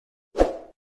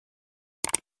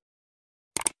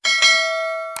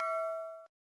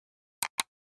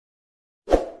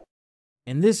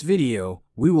In this video,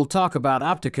 we will talk about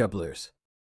optocouplers.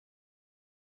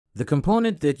 The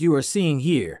component that you are seeing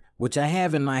here, which I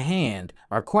have in my hand,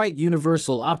 are quite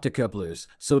universal optocouplers,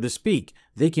 so to speak.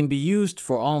 They can be used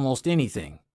for almost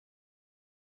anything.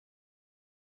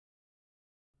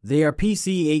 They are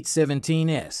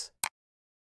PC817S.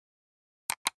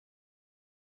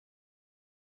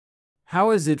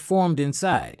 How is it formed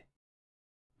inside?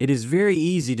 It is very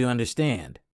easy to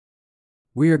understand.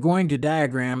 We are going to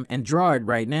diagram and draw it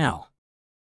right now.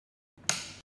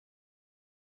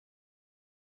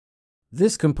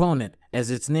 This component,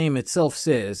 as its name itself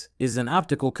says, is an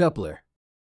optical coupler.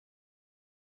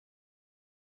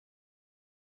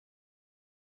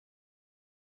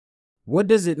 What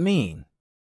does it mean?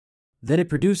 That it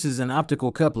produces an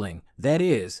optical coupling, that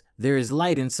is, there is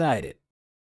light inside it.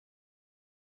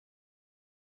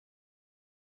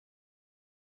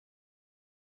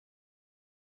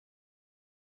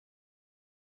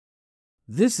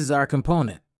 This is our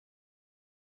component.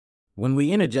 When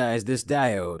we energize this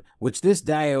diode, which this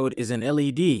diode is an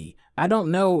LED, I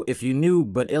don't know if you knew,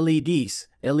 but LEDs,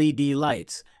 LED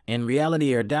lights, in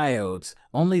reality are diodes,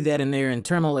 only that in their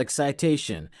internal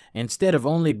excitation, instead of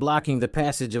only blocking the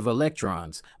passage of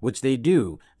electrons, which they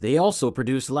do, they also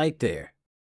produce light there.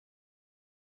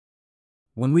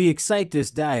 When we excite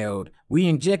this diode, we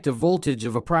inject a voltage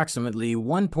of approximately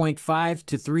 1.5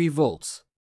 to 3 volts.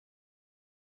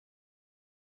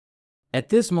 At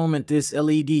this moment, this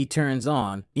LED turns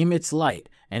on, emits light,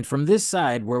 and from this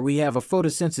side where we have a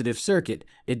photosensitive circuit,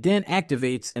 it then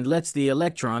activates and lets the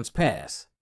electrons pass.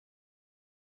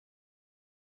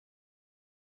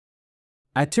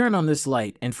 I turn on this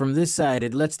light, and from this side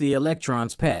it lets the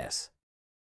electrons pass.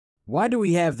 Why do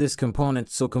we have this component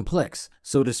so complex,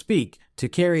 so to speak, to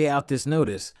carry out this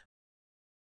notice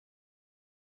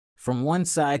from one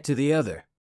side to the other?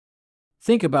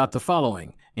 Think about the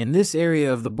following. In this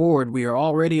area of the board, we are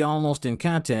already almost in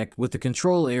contact with the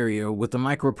control area with the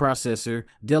microprocessor,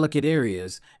 delicate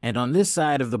areas, and on this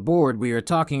side of the board we are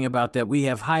talking about that we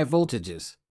have high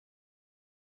voltages.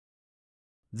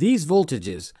 These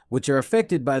voltages, which are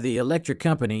affected by the electric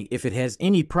company if it has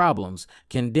any problems,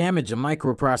 can damage a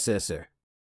microprocessor.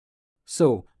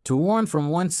 So, to warn from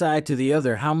one side to the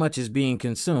other how much is being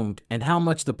consumed and how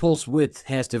much the pulse width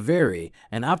has to vary,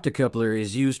 an optocoupler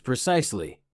is used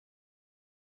precisely.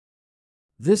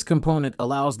 This component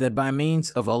allows that by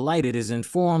means of a light it is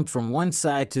informed from one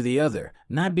side to the other,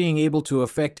 not being able to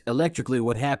affect electrically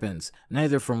what happens,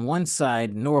 neither from one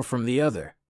side nor from the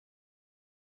other.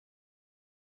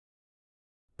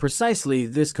 Precisely,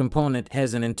 this component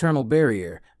has an internal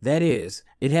barrier, that is,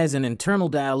 it has an internal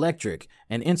dielectric,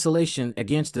 an insulation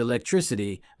against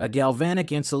electricity, a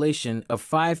galvanic insulation of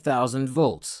 5,000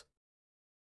 volts.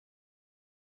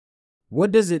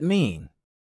 What does it mean?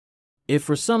 If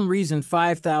for some reason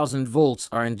 5,000 volts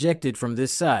are injected from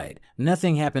this side,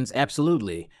 nothing happens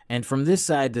absolutely, and from this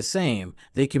side the same,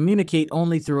 they communicate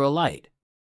only through a light.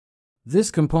 This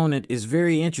component is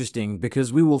very interesting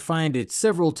because we will find it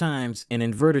several times in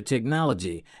inverter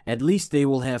technology. At least they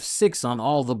will have 6 on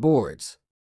all the boards.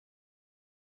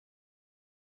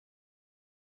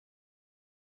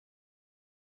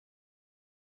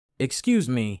 Excuse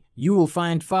me, you will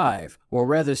find 5, or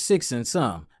rather 6 in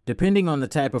some, depending on the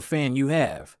type of fan you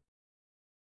have.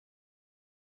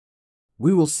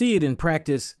 We will see it in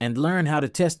practice and learn how to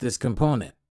test this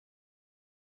component.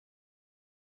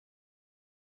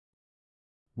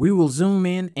 We will zoom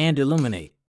in and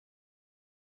illuminate.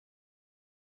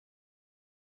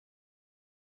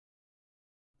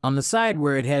 On the side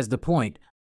where it has the point,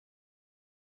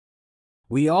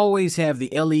 we always have the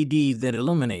LED that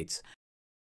illuminates,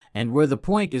 and where the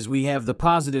point is we have the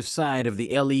positive side of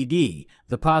the LED,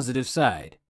 the positive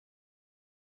side.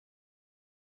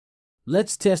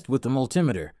 Let's test with the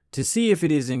multimeter to see if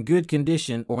it is in good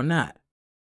condition or not.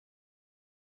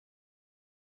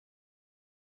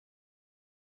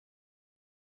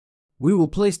 We will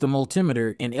place the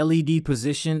multimeter in LED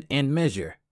position and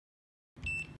measure.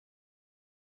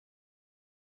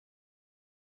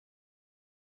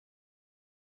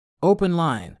 Open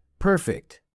line,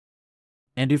 perfect.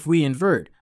 And if we invert,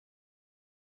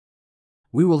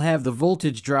 we will have the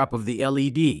voltage drop of the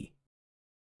LED.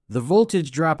 The voltage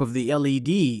drop of the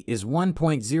LED is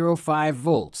 1.05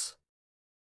 volts.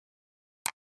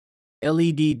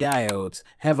 LED diodes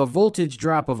have a voltage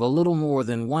drop of a little more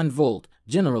than 1 volt,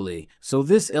 generally, so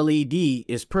this LED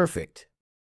is perfect.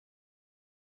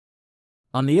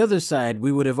 On the other side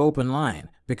we would have open line,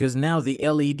 because now the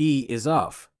LED is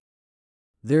off.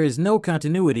 There is no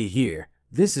continuity here,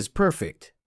 this is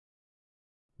perfect.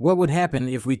 What would happen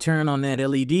if we turn on that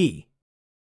LED?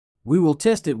 We will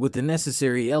test it with the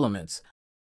necessary elements.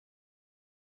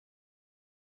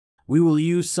 we will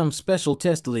use some special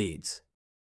test leads.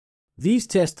 These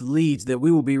test leads that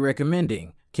we will be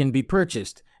recommending can be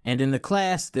purchased, and in the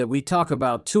class that we talk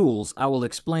about tools, I will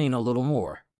explain a little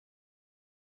more.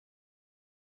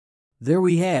 There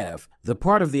we have the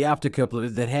part of the optocoupler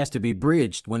that has to be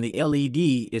bridged when the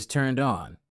LED is turned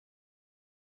on.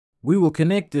 We will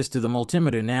connect this to the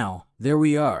multimeter now. There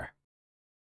we are.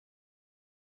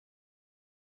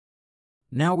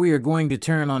 Now we are going to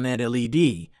turn on that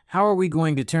LED. How are we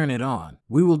going to turn it on?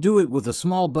 We will do it with a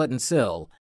small button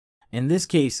cell. In this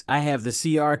case, I have the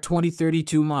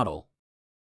CR2032 model.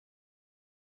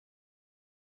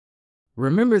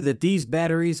 Remember that these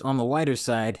batteries on the whiter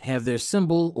side have their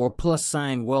symbol or plus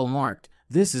sign well marked.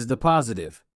 This is the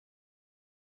positive.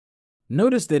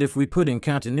 Notice that if we put in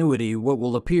continuity, what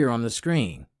will appear on the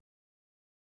screen?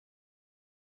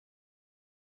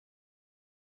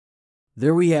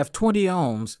 There we have 20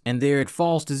 ohms, and there it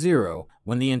falls to 0.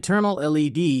 When the internal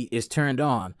LED is turned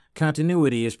on,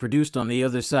 continuity is produced on the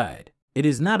other side. It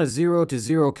is not a 0 to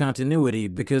 0 continuity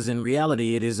because in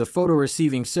reality it is a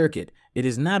photoreceiving circuit. It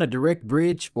is not a direct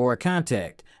bridge or a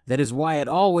contact. That is why it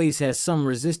always has some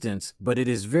resistance, but it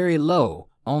is very low,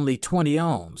 only 20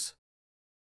 ohms.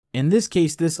 In this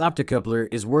case, this optocoupler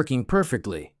is working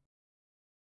perfectly.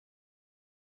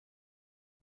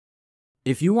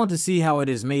 If you want to see how it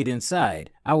is made inside,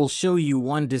 I will show you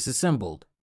one disassembled.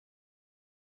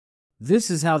 This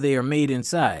is how they are made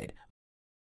inside.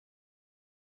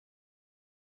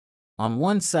 On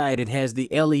one side it has the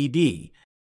LED,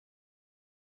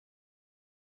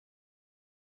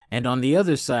 and on the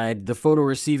other side the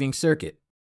photoreceiving circuit.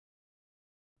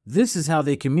 This is how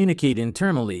they communicate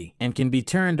internally and can be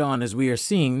turned on as we are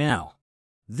seeing now.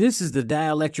 This is the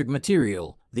dielectric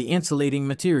material, the insulating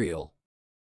material.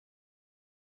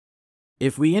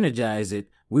 If we energize it,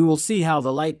 we will see how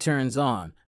the light turns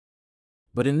on.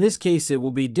 But in this case it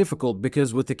will be difficult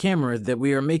because with the camera that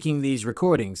we are making these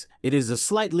recordings, it is a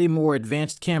slightly more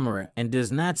advanced camera and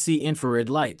does not see infrared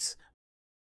lights.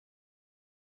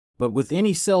 But with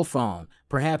any cell phone,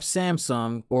 perhaps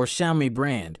Samsung or Xiaomi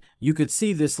brand, you could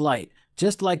see this light,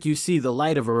 just like you see the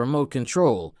light of a remote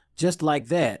control. Just like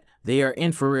that, they are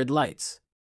infrared lights.